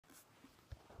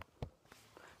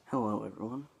Hello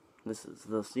everyone, this is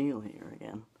the Steele here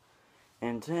again,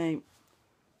 and today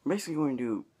we're basically going to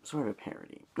do sort of a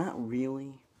parody. Not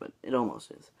really, but it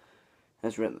almost is,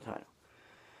 as read in the title.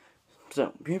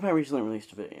 So, PewDiePie recently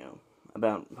released a video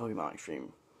about Pokemon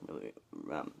Extreme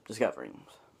discoveries.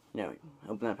 You know,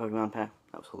 open that Pokemon pack.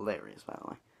 That was hilarious, by the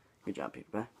way. Good job,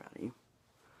 PewDiePie. Proud of you.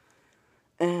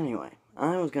 Anyway,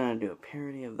 I was going to do a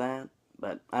parody of that,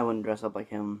 but I wouldn't dress up like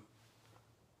him.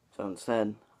 So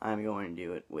instead, I'm going to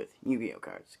do it with Yu-Gi-Oh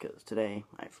cards, because today,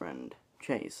 my friend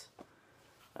Chase,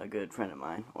 a good friend of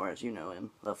mine, or as you know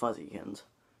him, the Fuzzykins,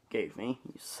 gave me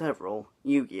several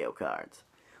Yu-Gi-Oh cards,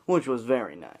 which was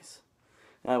very nice.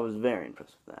 I was very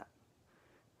impressed with that.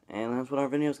 And that's what our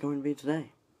video is going to be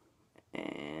today.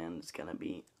 And it's going to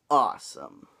be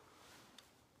awesome.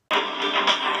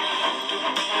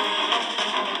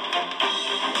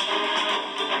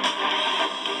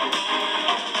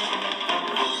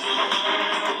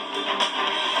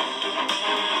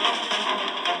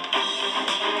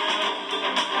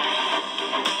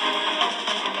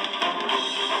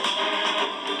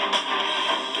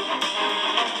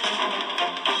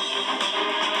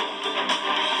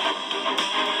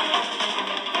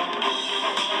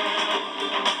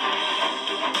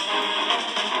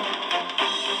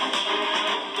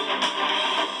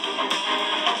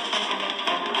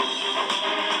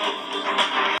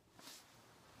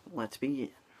 Let's begin.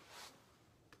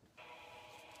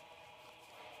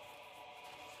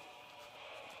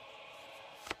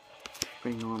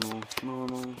 Pretty normal,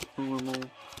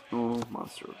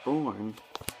 monster reborn.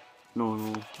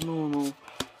 Normal, normal,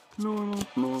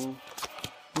 normal,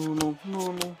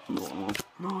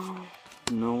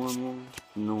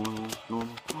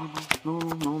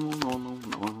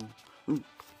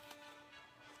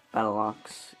 Battle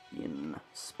locks in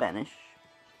Spanish.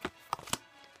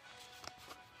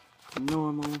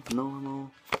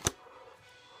 Normal.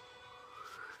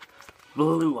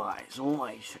 Blue eyes,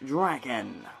 white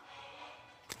dragon.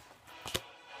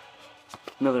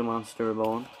 Another monster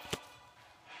reborn.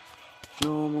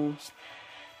 Normal.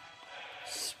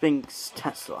 Sphinx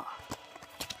Tesla.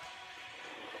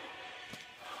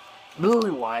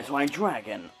 Blue eyes, white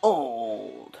dragon.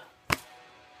 Old.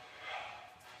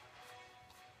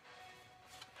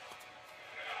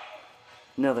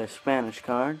 Another Spanish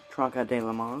card, Tronca de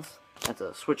la Maz. That's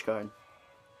a switch card.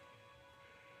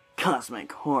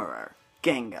 Cosmic Horror,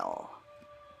 Gangle.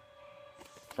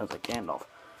 Sounds like Gandalf.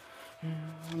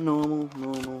 Normal.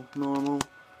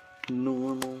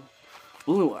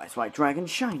 Blue eyes, white dragon,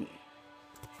 shiny.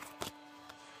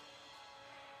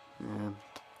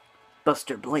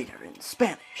 Buster Blader in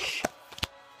Spanish.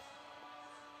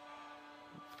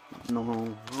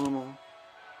 Normal.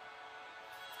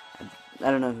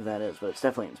 I don't know who that is, but it's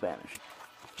definitely in Spanish.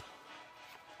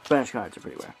 Spanish cards are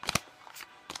pretty rare.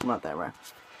 Well, not that rare,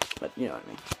 but you know what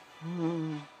I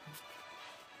mean.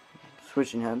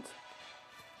 Switching Heads.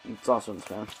 It's also in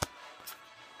Spanish.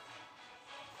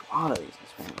 A lot of these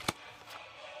in Spanish.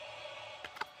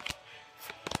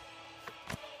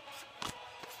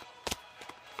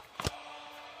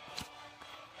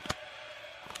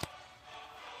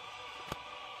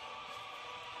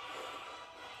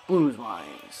 Blue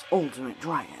Eyes, Ultimate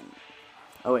Dragon.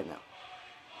 Oh wait, no.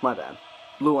 My bad.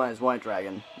 Blue Eyes, White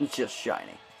Dragon. It's just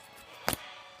shiny.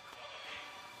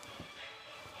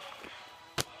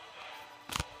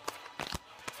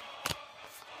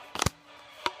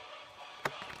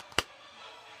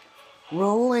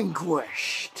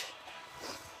 Relinquished.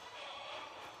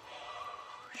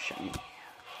 Shiny.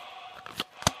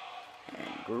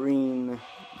 And green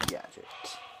gadget.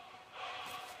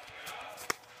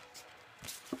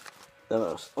 The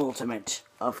most ultimate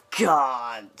of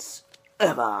gods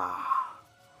ever.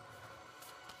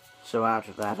 So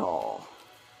after that all,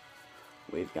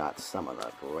 we've got some of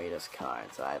the greatest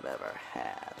cards I've ever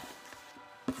had.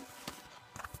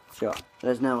 Sure,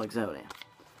 there's no Exodia,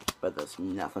 but there's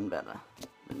nothing better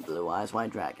than Blue Eyes,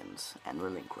 White Dragons and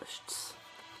Relinquished.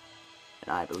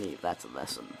 And I believe that's a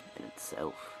lesson in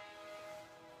itself.